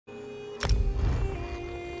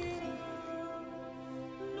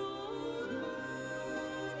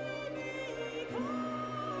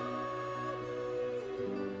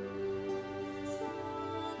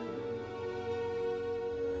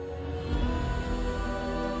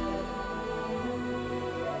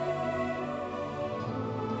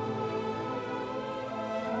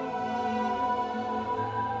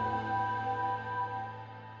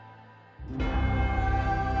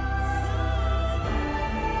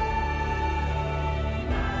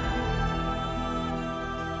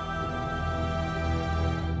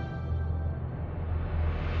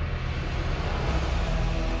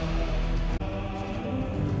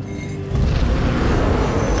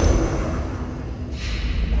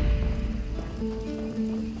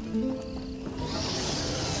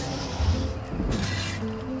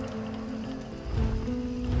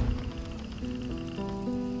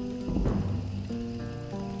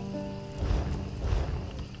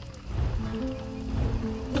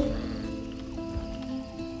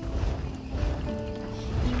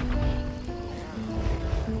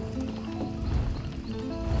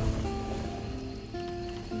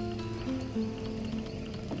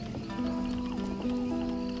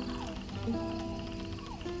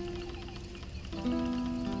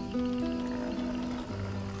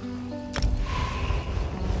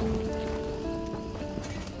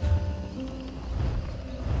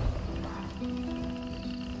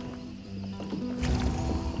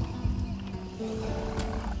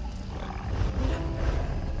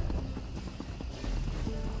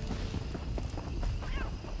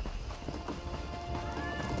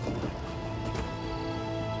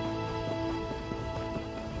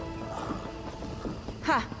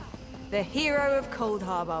Ha! The hero of Cold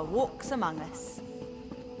Harbor walks among us.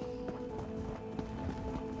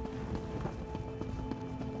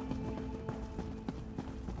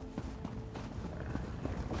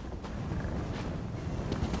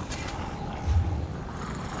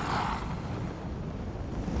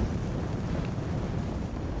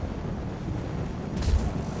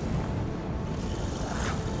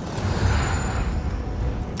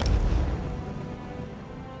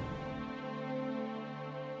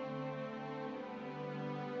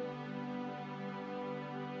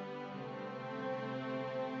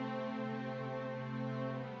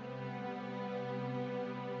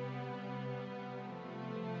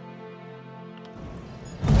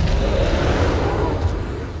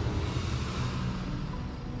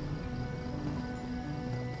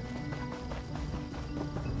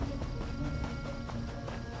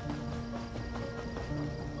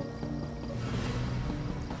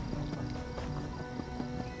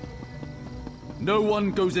 No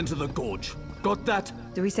one goes into the gorge. Got that?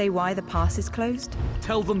 Do we say why the pass is closed?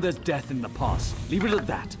 Tell them there's death in the pass. Leave it at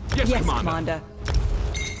that. Yes, Commander.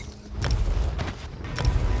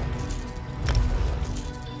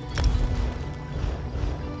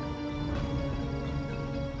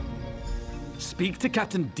 Speak to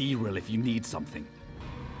Captain Tamriel if you need something.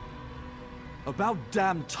 About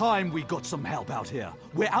damn time we got some help out here.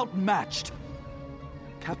 We're outmatched.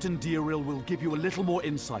 Captain Tamriel will give you a little more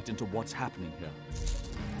insight into what's happening here.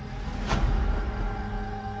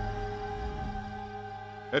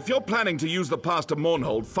 If you're planning to use the pass to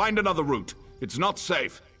Mournhold, find another route. It's not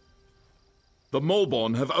safe. The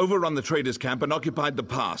Maulborn have overrun the traders' camp and occupied the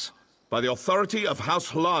pass. By the authority of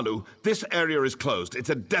House Hlalu, this area is closed.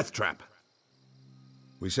 It's a death trap.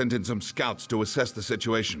 We sent in some scouts to assess the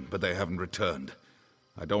situation, but they haven't returned.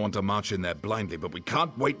 I don't want to march in there blindly, but we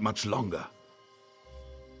can't wait much longer.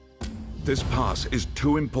 This pass is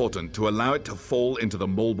too important to allow it to fall into the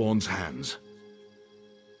Maulborn's hands.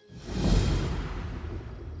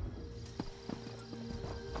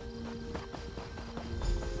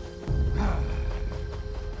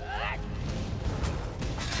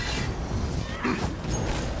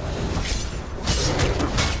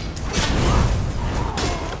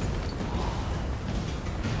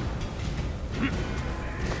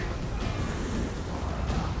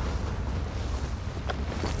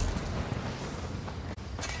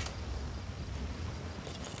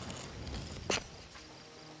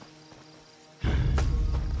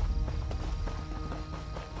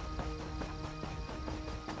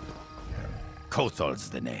 Kothal's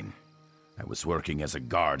the name. I was working as a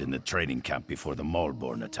guard in the training camp before the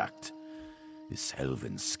Maulborn attacked. This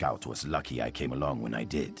elven scout was lucky I came along when I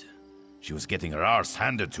did. She was getting her arse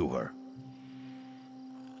handed to her.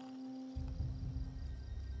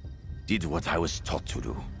 Did what I was taught to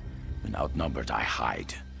do. When outnumbered, I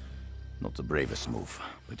hide. Not the bravest move,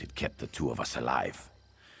 but it kept the two of us alive.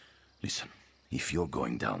 Listen, if you're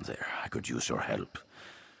going down there, I could use your help.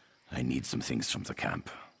 I need some things from the camp.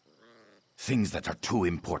 Things that are too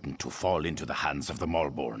important to fall into the hands of the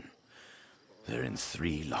Maulborn. They're in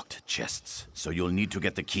 3 locked chests, so you'll need to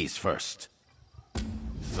get the keys first.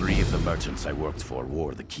 3 of the merchants I worked for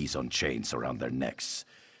wore the keys on chains around their necks.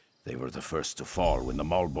 They were the first to fall when the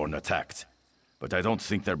Maulborn attacked, but I don't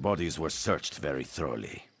think their bodies were searched very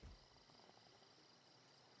thoroughly.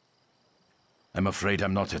 I'm afraid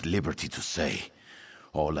I'm not at liberty to say.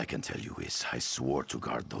 All I can tell you is I swore to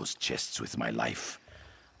guard those chests with my life.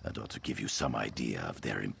 That ought to give you some idea of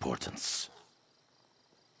their importance.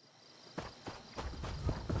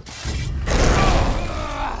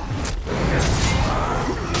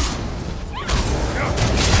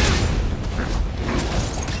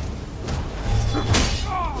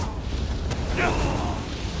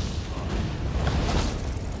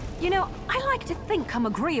 You know, I like to think I'm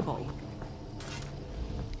agreeable.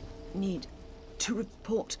 Need to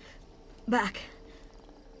report back.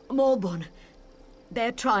 Maulborn.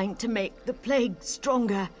 They're trying to make the plague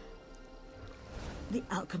stronger. The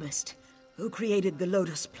alchemist who created the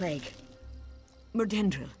Lotus Plague.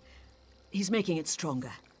 Merdendril. He's making it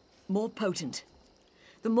stronger. More potent.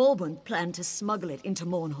 The Maulborn plan to smuggle it into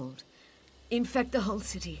Mournhold. Infect the whole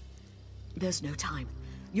city. There's no time.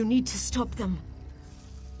 You need to stop them.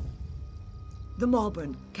 The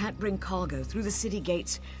Maulborn can't bring cargo through the city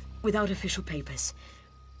gates without official papers.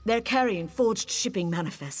 They're carrying forged shipping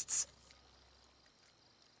manifests.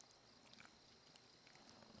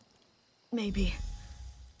 Maybe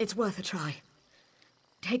it's worth a try.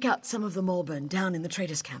 Take out some of the Maulborn down in the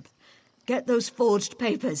traders' camp. Get those forged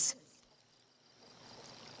papers.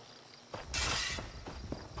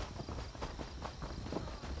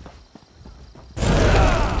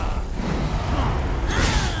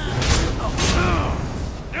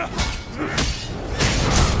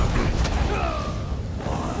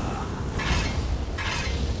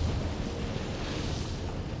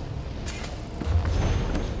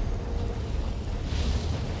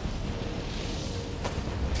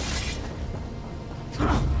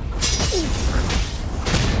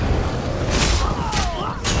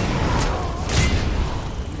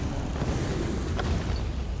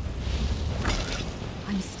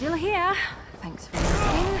 I'm still here. Thanks for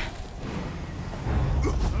asking.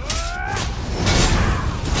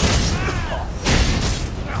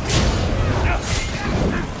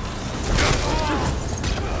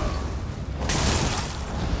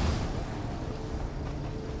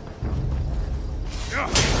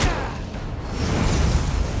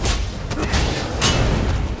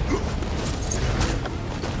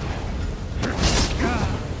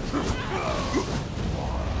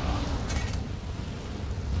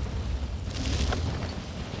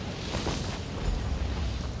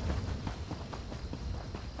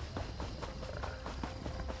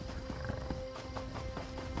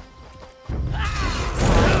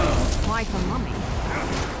 Why for mummy?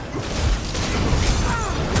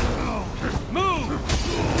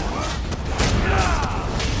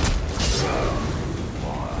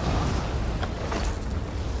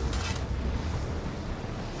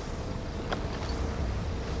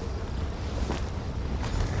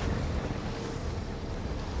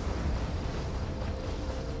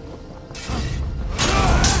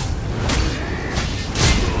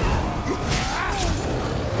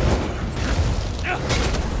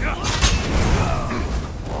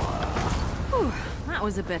 That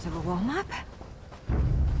was a bit of a warm-up.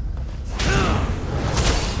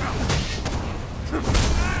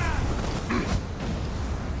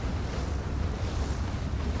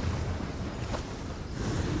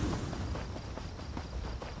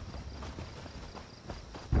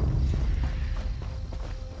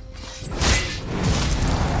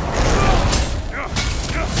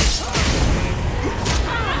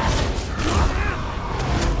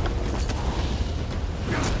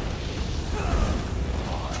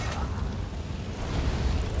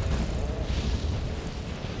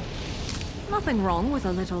 Nothing wrong with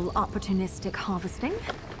a little opportunistic harvesting.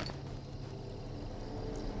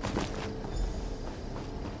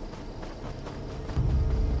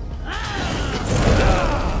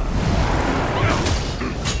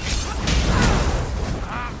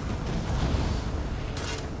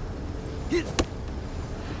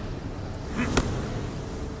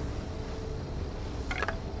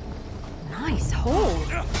 Nice hole.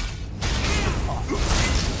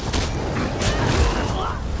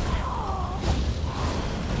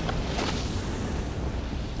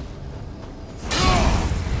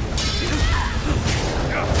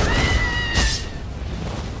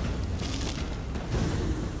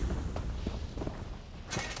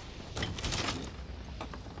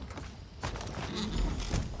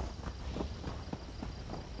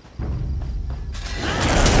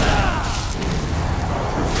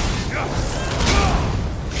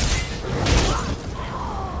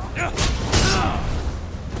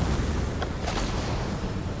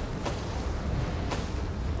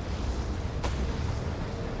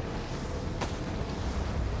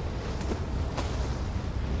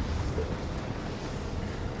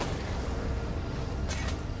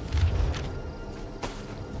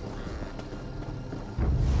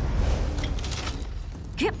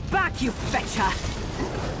 Get back, you fetcher!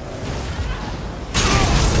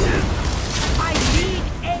 I need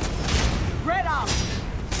it! Spread out!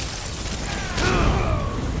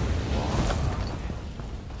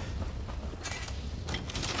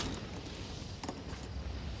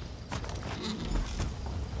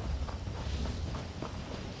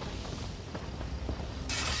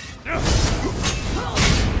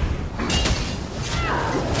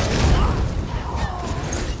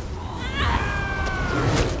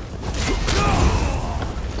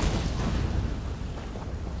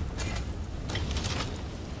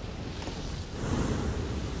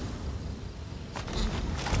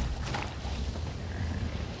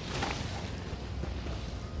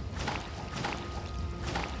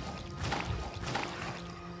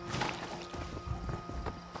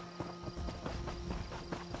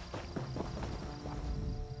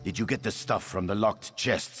 Did you get the stuff from the locked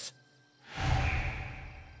chests?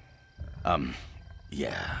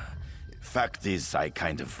 Yeah. Fact is, I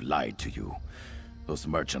kind of lied to you. Those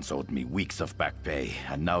merchants owed me weeks of back pay,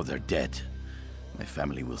 and now they're dead. My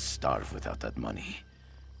family will starve without that money.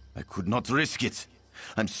 I could not risk it.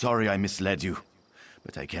 I'm sorry I misled you,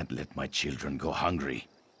 but I can't let my children go hungry.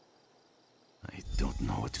 I don't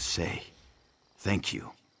know what to say. Thank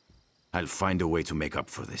you. I'll find a way to make up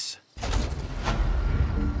for this.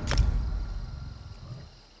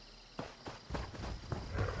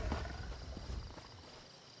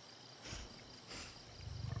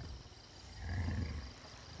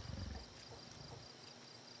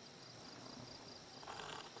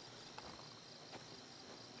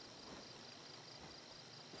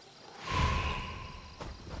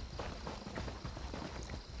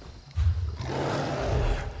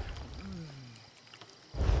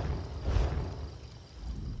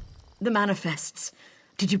 The manifests.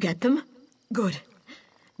 Did you get them? Good.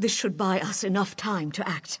 This should buy us enough time to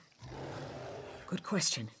act. Good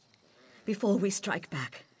question. Before we strike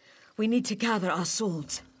back, we need to gather our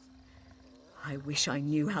swords. I wish I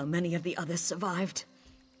knew how many of the others survived.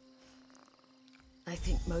 I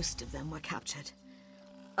think most of them were captured.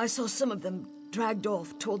 I saw some of them dragged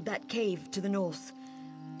off toward that cave to the north.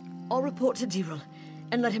 I'll report to Diril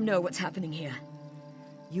and let him know what's happening here.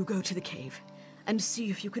 You go to the cave and see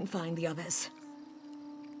if you can find the others.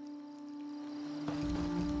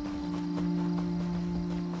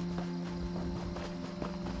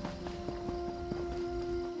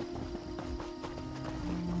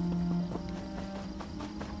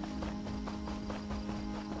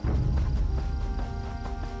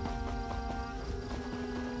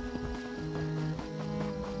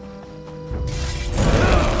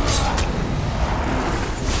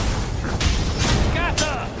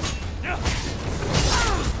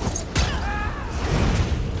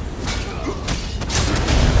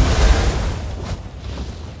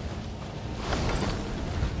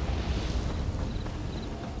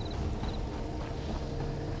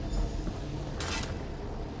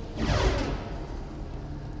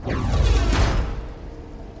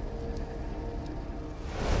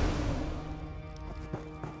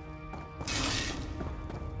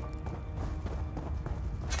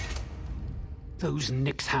 Those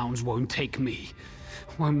Nyx hounds won't take me.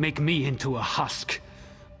 Won't make me into a husk.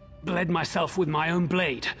 Bled myself with my own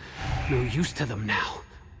blade. No use to them now.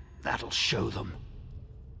 That'll show them.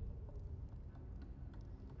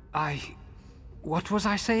 What was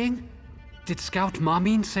I saying? Did Scout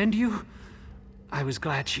Marmine send you? I was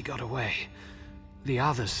glad she got away. The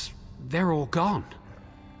others, they're all gone.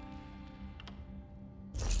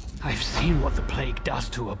 I've seen what the plague does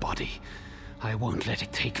to a body. I won't let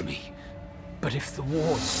it take me. But if the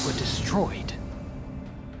wards were destroyed...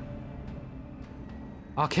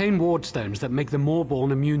 Arcane wardstones that make the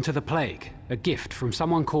Moorborn immune to the plague. A gift from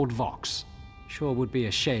someone called Vox. Sure would be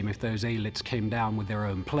a shame if those Aelits came down with their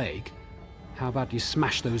own plague. How about you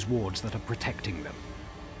smash those wards that are protecting them?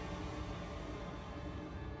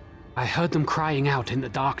 I heard them crying out in the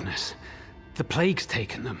darkness. The plague's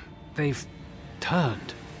taken them. They've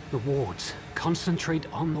turned. The wards. Concentrate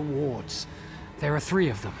on the wards. There are 3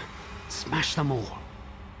 of them. Smash them all.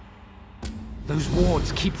 Those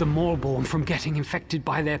wards keep the Moorborn from getting infected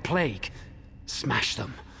by their plague. Smash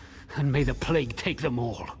them, and may the plague take them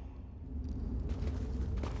all.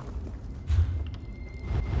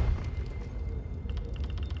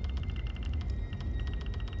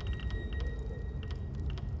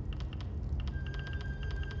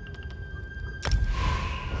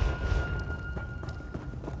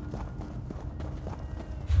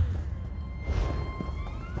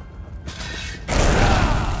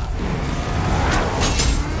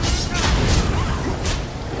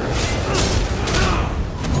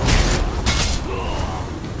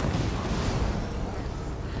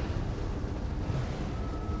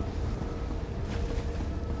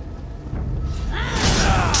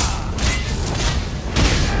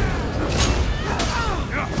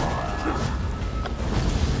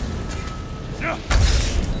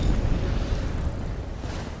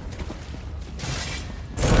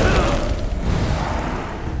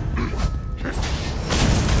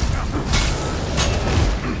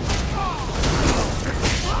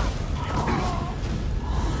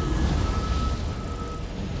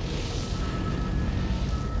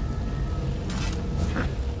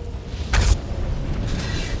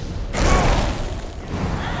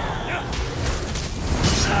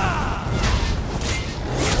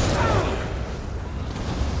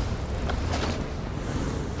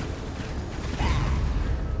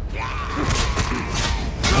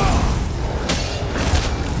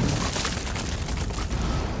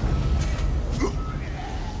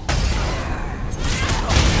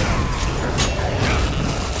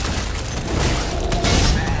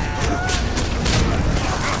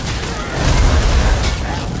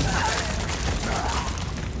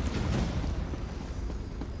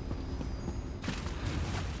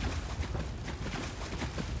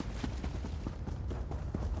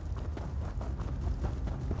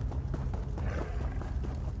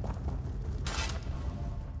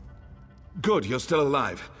 Good, you're still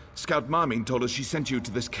alive. Scout Marmine told us she sent you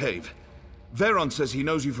to this cave. Veron says he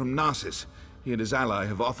knows you from Narsis. He and his ally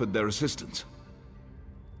have offered their assistance.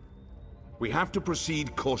 We have to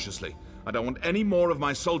proceed cautiously. I don't want any more of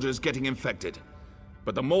my soldiers getting infected.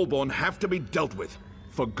 But the Moorborn have to be dealt with.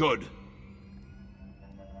 For good.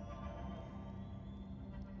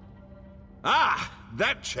 Ah!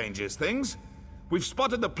 That changes things. We've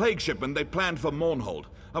spotted the plague shipment they planned for Mournhold.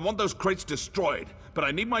 I want those crates destroyed, but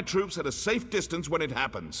I need my troops at a safe distance when it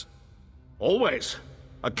happens. Always.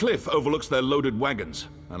 A cliff overlooks their loaded wagons,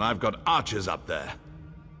 and I've got archers up there.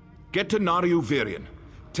 Get to Nariu Virion.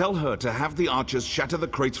 Tell her to have the archers shatter the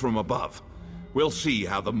crates from above. We'll see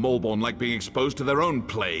how the Molborn like being exposed to their own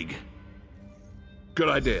plague. Good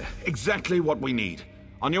idea. Exactly what we need.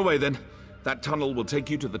 On your way, then. That tunnel will take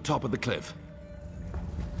you to the top of the cliff.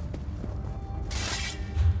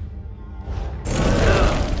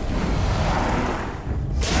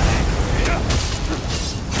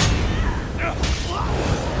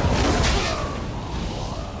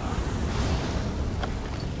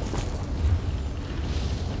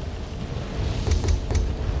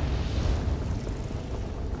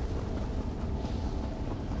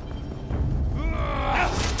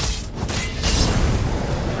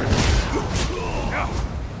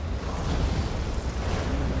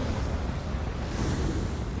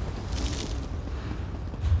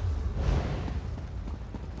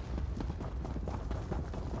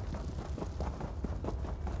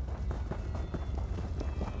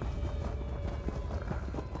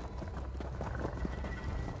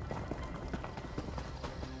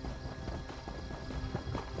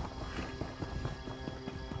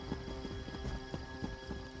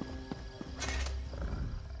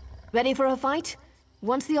 Ready for a fight?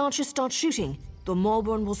 Once the archers start shooting, the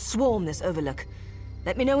Molborn will swarm this overlook.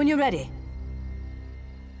 Let me know when you're ready.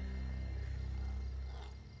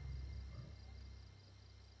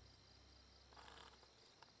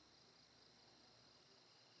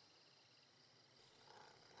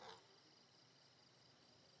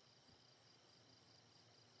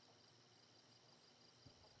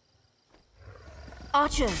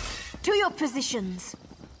 Archers, to your positions!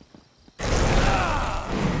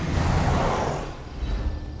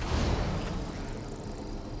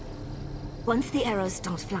 Once the arrows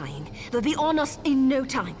start flying, they'll be on us in no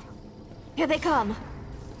time. Here they come.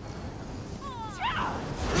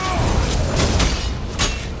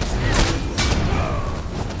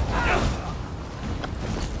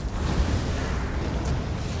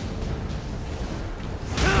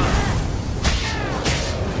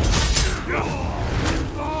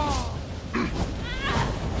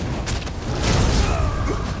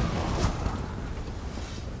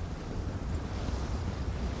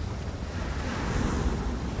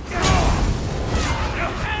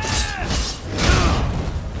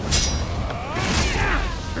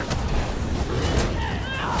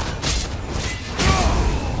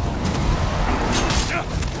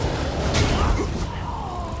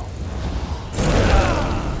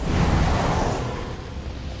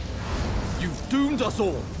 Doomed us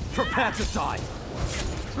all! Prepare to die!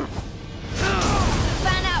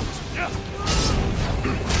 Fan out!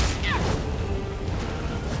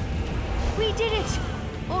 We did it!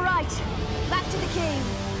 All right, back to the cave.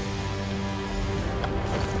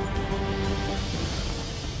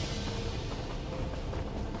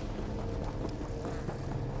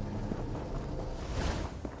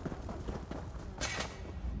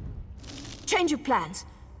 Change of plans.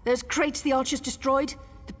 Those crates the archers destroyed.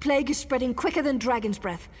 The plague is spreading quicker than dragon's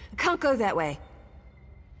breath. Can't go that way.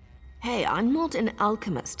 Hey, I'm not an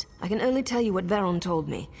alchemist. I can only tell you what Veron told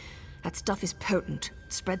me. That stuff is potent.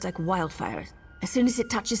 It spreads like wildfire. As soon as it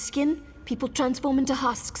touches skin, people transform into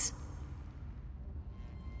husks.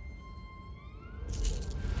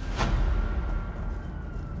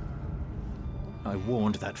 I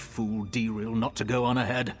warned that fool Tamriel not to go on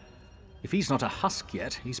ahead. If he's not a husk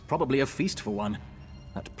yet, he's probably a feast for one.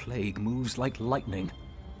 That plague moves like lightning.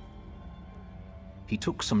 He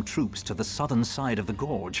took some troops to the southern side of the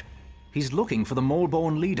gorge. He's looking for the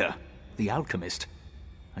Molborn leader, the alchemist.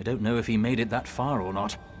 I don't know if he made it that far or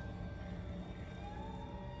not.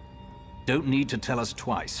 Don't need to tell us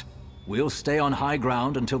twice. We'll stay on high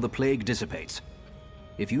ground until the plague dissipates.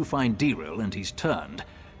 If you find Tamriel and he's turned,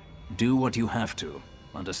 do what you have to.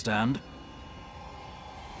 Understand?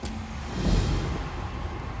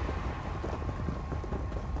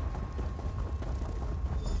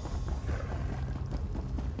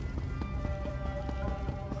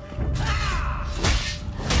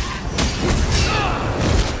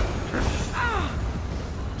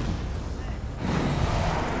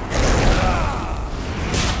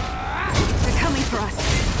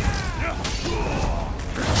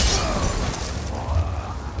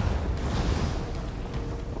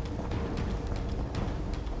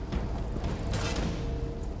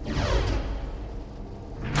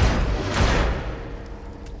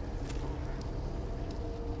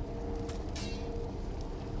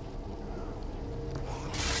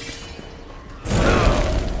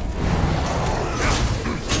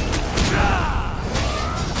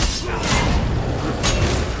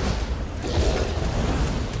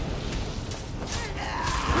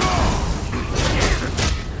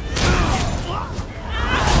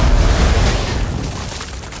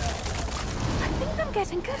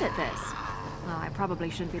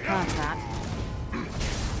 probably shouldn't be part of that.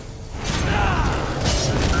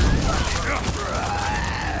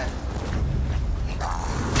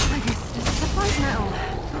 I guess this is a fight now.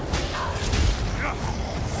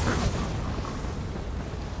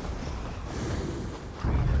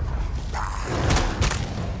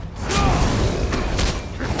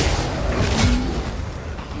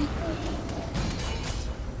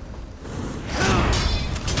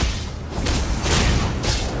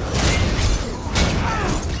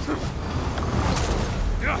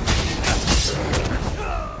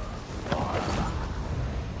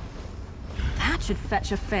 Should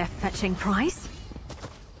fetch a fair fetching price.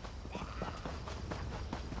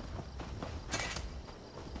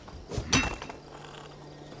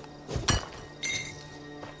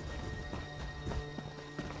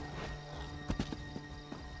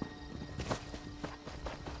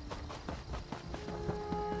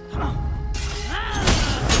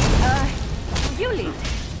 You lead.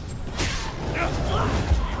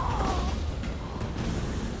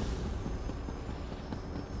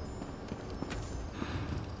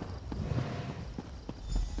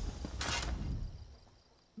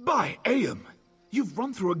 By Aeum! You've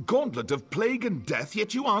run through a gauntlet of plague and death,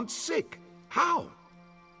 yet you aren't sick. How?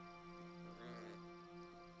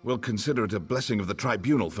 We'll consider it a blessing of the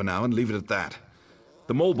Tribunal for now and leave it at that.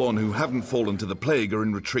 The Molborn who haven't fallen to the plague are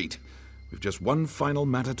in retreat. We've just one final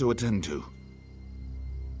matter to attend to.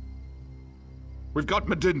 We've got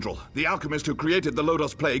Medindral, the alchemist who created the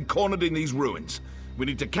Lodos Plague, cornered in these ruins. We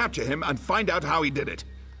need to capture him and find out how he did it.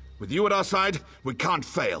 With you at our side, we can't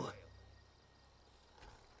fail.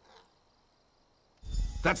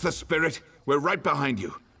 That's the spirit. We're right behind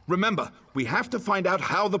you. Remember, we have to find out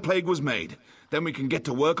how the plague was made. Then we can get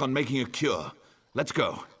to work on making a cure. Let's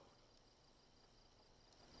go.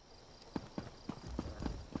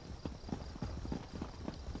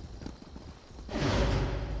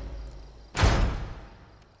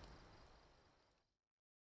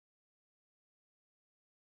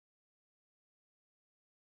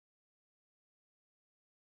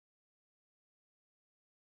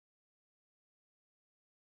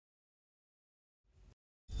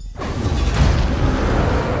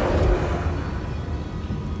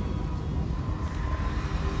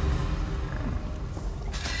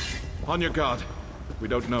 On your guard. We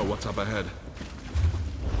don't know what's up ahead.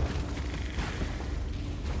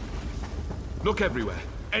 Look everywhere.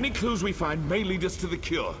 Any clues we find may lead us to the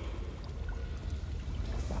cure.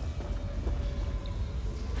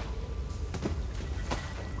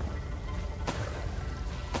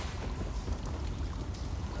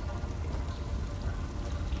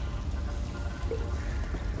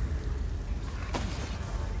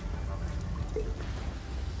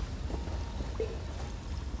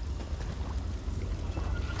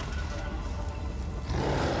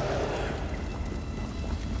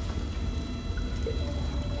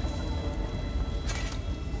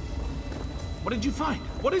 What did you find?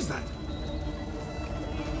 What is that?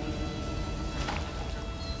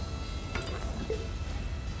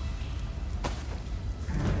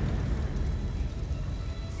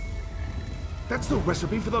 That's the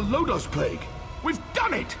recipe for the Lodos Plague! We've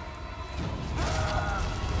done it!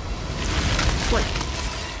 Wait.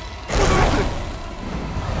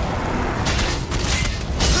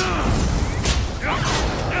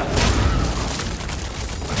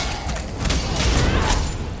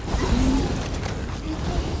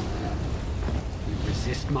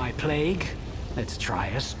 My plague. Let's try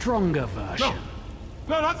a stronger version.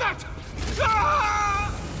 No! No, not that!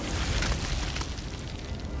 Ah!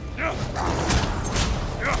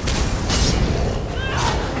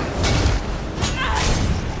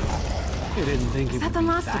 You didn't think it would be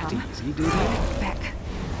that easy, did you? Beck.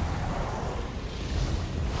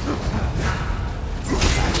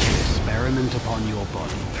 That's an experiment upon your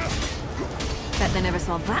body. Bet they never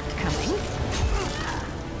saw that coming.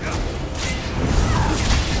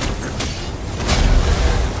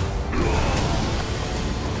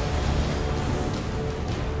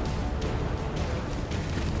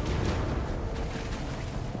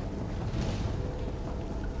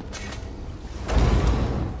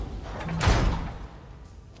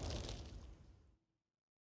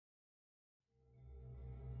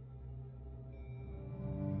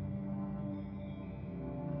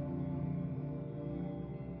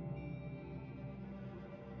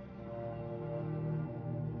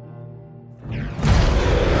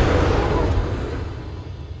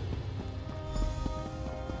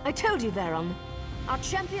 I told you they're on. Our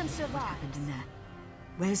champion survived. What happened in there?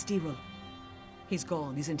 Where's Dirul? He's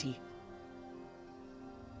gone, isn't he?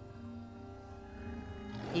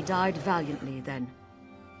 He died valiantly, then.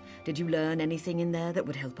 Did you learn anything in there that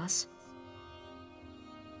would help us?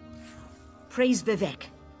 Praise Vivek.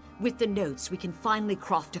 With the notes, we can finally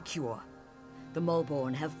craft a cure. The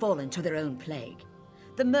Molborn have fallen to their own plague.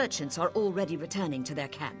 The merchants are already returning to their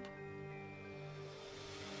camp.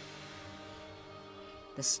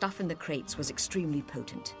 The stuff in the crates was extremely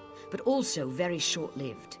potent, but also very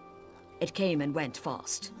short-lived. It came and went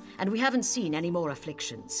fast, and we haven't seen any more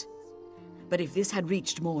afflictions. But if this had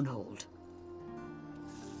reached Mournhold...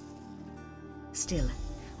 Still,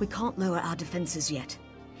 we can't lower our defenses yet.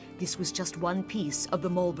 This was just one piece of the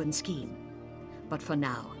Molborn scheme. But for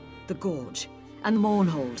now, the Gorge and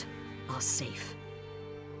Mournhold are safe.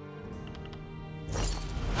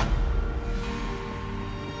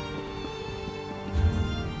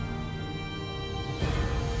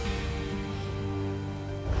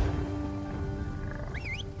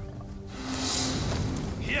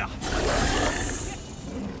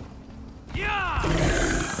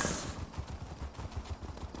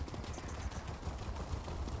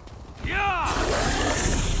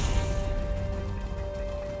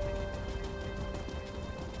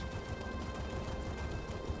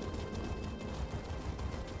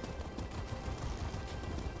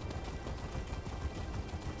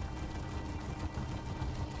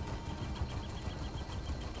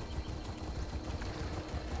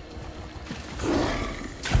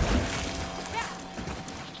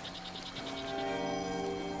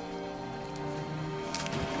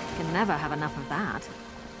 Can never have enough of that.